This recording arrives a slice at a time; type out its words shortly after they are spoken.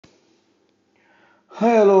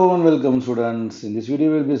Hi, hello, and welcome, students. In this video,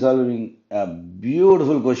 we'll be solving a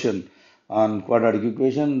beautiful question on quadratic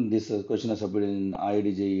equation. This question is appeared in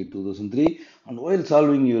IIT 2003. And while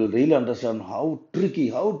solving, you will really understand how tricky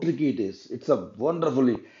it is. It's a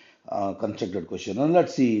wonderfully constructed question. And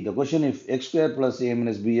let's see the question: if x square plus a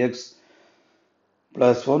minus bx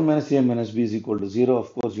plus 1 minus a minus b is equal to 0.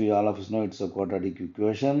 Of course, we all of us know it's a quadratic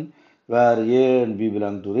equation where a and b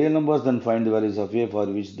belong to real numbers. Then find the values of a for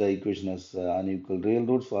which the equation has unequal real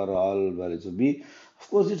roots for all values of b. Of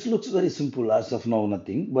course, it looks very simple as of now,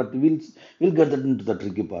 nothing, but we'll get that into the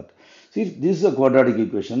tricky part. See, this is a quadratic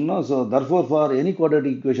equation, no? So therefore, for any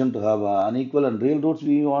quadratic equation to have unequal and real roots,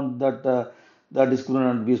 we want that the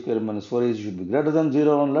discriminant b square minus 4ac should be greater than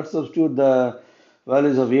 0. And let's substitute the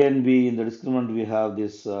values of a and b in the discriminant. We have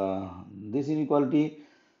this inequality.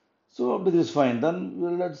 So up to this fine.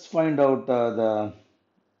 Then let's find out the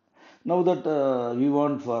now that we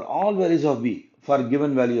want for all values of b for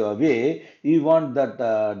given value of a, we want that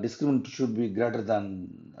discriminant should be greater than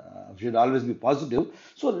should always be positive.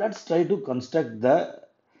 So let's try to construct the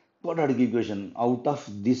quadratic equation out of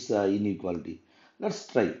this inequality. Let's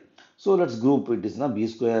try. So let's group it is now b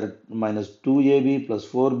square minus 2ab plus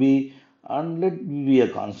 4b, and let b be a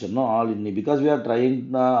constant. No, all in because we are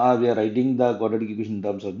trying we are writing the quadratic equation in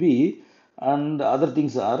terms of b, and other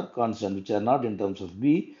things are constant which are not in terms of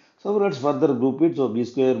b. So let's further group it. So b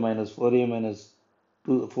square minus 4a minus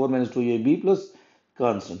 2 4 minus 2ab plus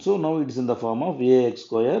constant. So now it is in the form of ax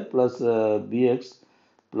square plus bx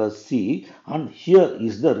plus c, and here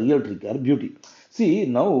is the real trick or beauty. See,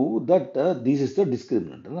 now that this is the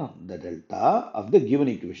discriminant, no? The delta of the given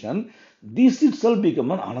equation, this itself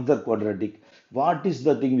become another quadratic. What is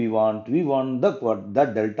the thing we want? We want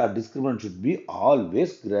that delta discriminant should be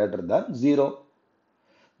always greater than 0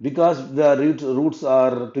 because the roots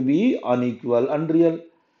are to be unequal and real.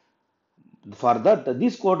 For that,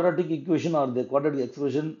 this quadratic equation or the quadratic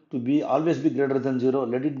expression to be always be greater than 0,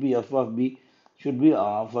 let it be f of b should be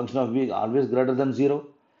a function of b always greater than 0.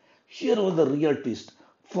 Here was the real twist.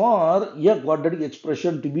 For a quadratic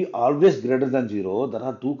expression to be always greater than 0, there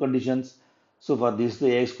are two conditions. So for this,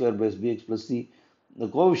 the ax square plus bx plus c, the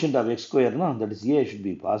coefficient of x square, no, that is a, should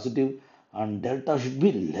be positive and delta should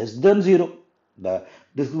be less than 0. The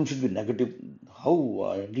discriminant should be negative.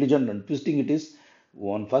 How intelligent and twisting it is.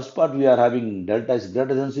 One first part we are having delta is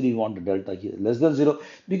greater than 0, we want delta here less than 0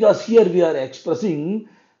 because here we are expressing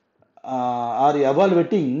or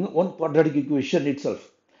evaluating one quadratic equation itself.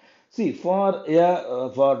 See, for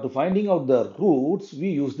to finding out the roots,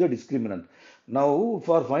 we use the discriminant. Now,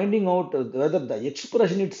 for finding out whether the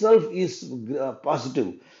expression itself is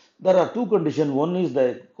positive, there are two conditions. One is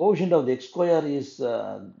the coefficient of the x square is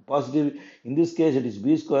positive. In this case, it is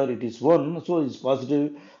b square. It is 1, so it is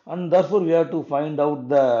positive, and therefore we have to find out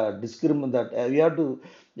the discriminant. That we have to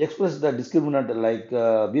express the discriminant like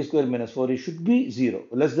b square minus 4. It should be 0,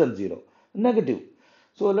 less than 0, negative.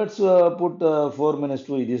 So let's put 4 minus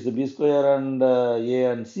 2, it is the b square, and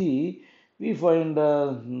a and c. We find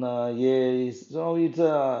a is, so it's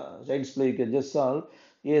a child's play, you can just solve.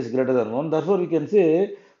 A is greater than 1. Therefore, we can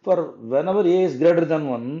say for whenever a is greater than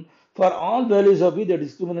 1, for all values of b, the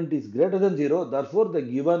discriminant is greater than 0. Therefore, the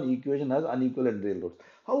given equation has unequal and real roots.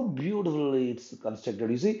 How beautifully it's constructed.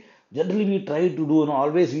 You see, generally we try to do,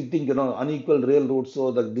 always we think, unequal real roots,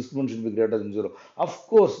 so the discriminant should be greater than 0. Of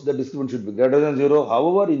course, the discriminant should be greater than 0.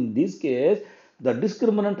 However, in this case, the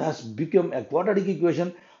discriminant has become a quadratic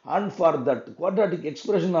equation, and for that quadratic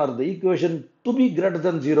expression or the equation to be greater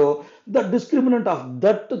than 0, the discriminant of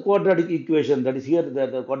that quadratic equation, that is here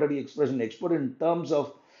the quadratic expression expressed in terms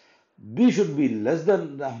of b should be less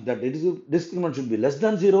than that it is discriminant should be less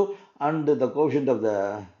than 0, and the coefficient of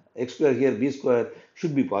the x square here b square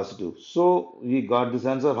should be positive. So we got this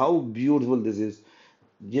answer. How beautiful this is.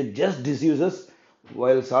 It just deceives us.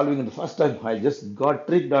 While solving it the first time, I just got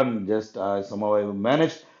tricked and just somehow I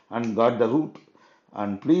managed and got the root.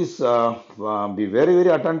 And please be very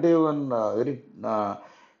attentive and very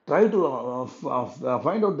try to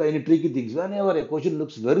find out the any tricky things. Whenever a question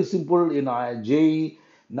looks very simple in JE,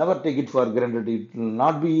 never take it for granted. It will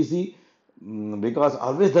not be easy, because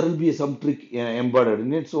always there will be some trick embedded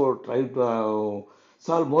in it. So try to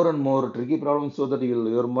solve more and more tricky problems so that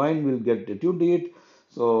your mind will get tuned to it.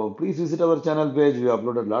 So please visit our channel page. We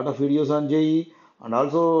uploaded a lot of videos on JE, and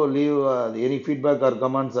also leave any feedback or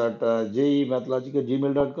comments at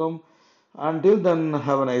jemathlology@gmail.com. Until then,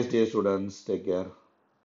 have a nice day, students. Take care.